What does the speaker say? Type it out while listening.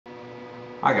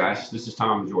Hi guys, this is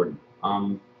Tom Jordan.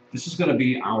 This is going to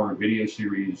be our video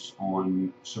series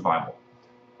on survival.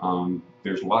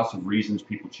 There's lots of reasons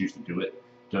people choose to do it.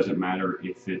 Doesn't matter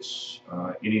if it's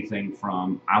anything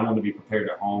from I want to be prepared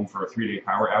at home for a 3-day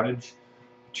power outage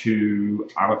to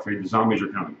I'm afraid the zombies are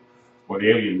coming or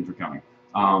the aliens are coming.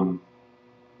 Um,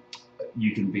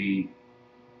 you can be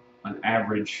an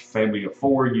average family of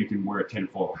four. You can wear a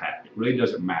tinfoil hat. It really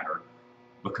doesn't matter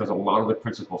because a lot of the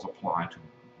principles apply to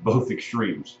both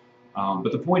extremes.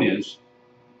 But the point is,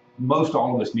 most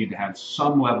all of us need to have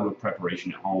some level of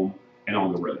preparation at home and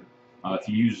on the road. If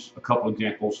you use a couple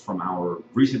examples from our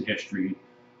recent history,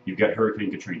 you've got Hurricane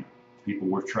Katrina. People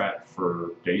were trapped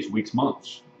for days, weeks,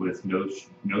 months with no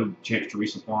chance to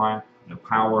resupply, no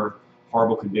power,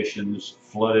 horrible conditions,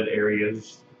 flooded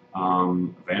areas,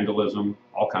 vandalism,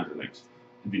 all kinds of things.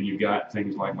 And then you've got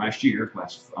things like last year,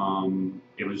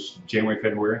 it was January,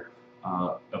 February,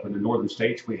 up in the northern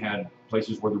states, we had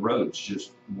places where the roads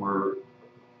just were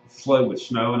flooded with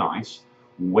snow and ice,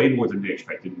 way more than they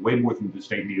expected, way more than the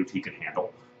state DOT could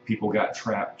handle. People got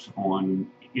trapped on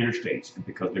interstates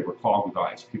because they were clogged with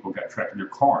ice. People got trapped in their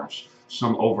cars,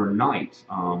 some overnight.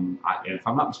 If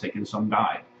I'm not mistaken, some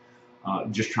died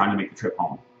just trying to make the trip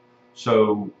home.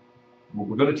 So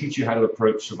we're going to teach you how to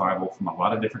approach survival from a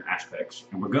lot of different aspects,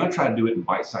 and we're going to try to do it in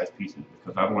bite-sized pieces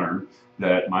because I've learned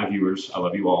that my viewers, I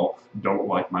love you all, don't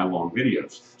like my long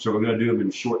videos. So we're going to do them in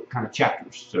short kind of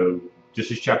chapters. So this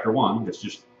is chapter one. That's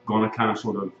just going to kind of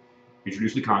sort of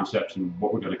introduce the concepts and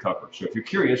what we're going to cover. So if you're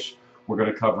curious, we're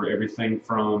going to cover everything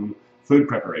from food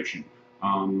preparation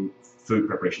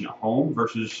at home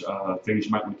versus things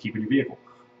you might want to keep in your vehicle.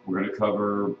 We're going to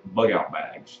cover bug out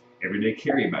bags, everyday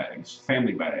carry bags,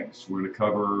 family bags. We're going to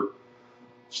cover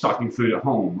stocking food at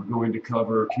home. We're going to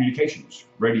cover communications,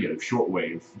 radio,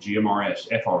 shortwave, GMRS,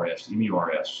 FRS,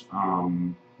 MURS,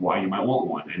 why you might want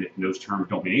one. And if those terms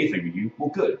don't mean anything to you, well,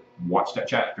 good. Watch that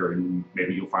chapter and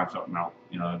maybe you'll find something out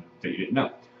that you didn't know.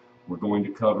 We're going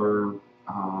to cover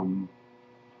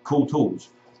cool tools,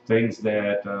 things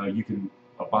that you can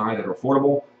buy that are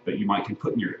affordable that you might can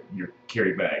put in your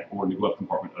carry bag or in the glove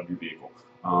compartment of your vehicle.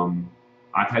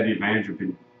 I've had the advantage of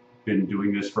been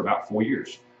doing this for about 4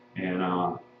 years, and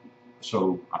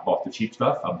so I bought the cheap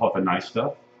stuff. I bought the nice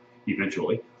stuff.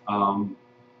 Eventually,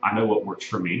 I know what works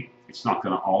for me. It's not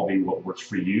going to all be what works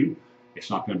for you. It's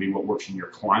not going to be what works in your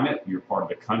climate, your part of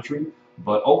the country.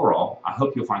 But overall, I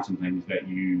hope you'll find some things that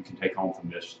you can take home from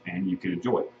this and you can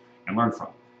enjoy and learn from.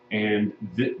 And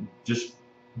just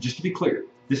to be clear,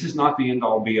 this is not the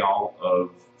end-all be-all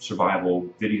of survival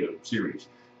video series.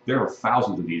 There are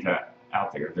thousands of these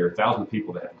out there. There are thousands of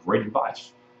people that have great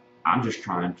advice. I'm just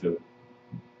trying to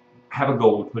have a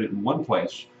goal to put it in one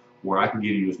place where I can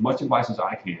give you as much advice as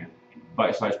I can in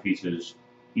bite-sized pieces,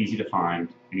 easy to find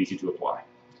and easy to apply.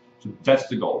 So that's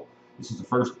the goal. This is the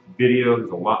first video.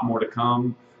 There's a lot more to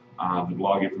come. The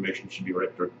blog information should be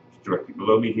right directly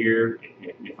below me here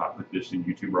if I put this in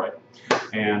YouTube right.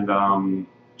 And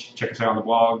check us out on the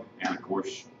blog, and of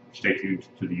course, stay tuned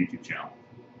to the YouTube channel.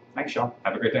 Thanks, y'all.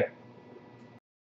 Have a great day.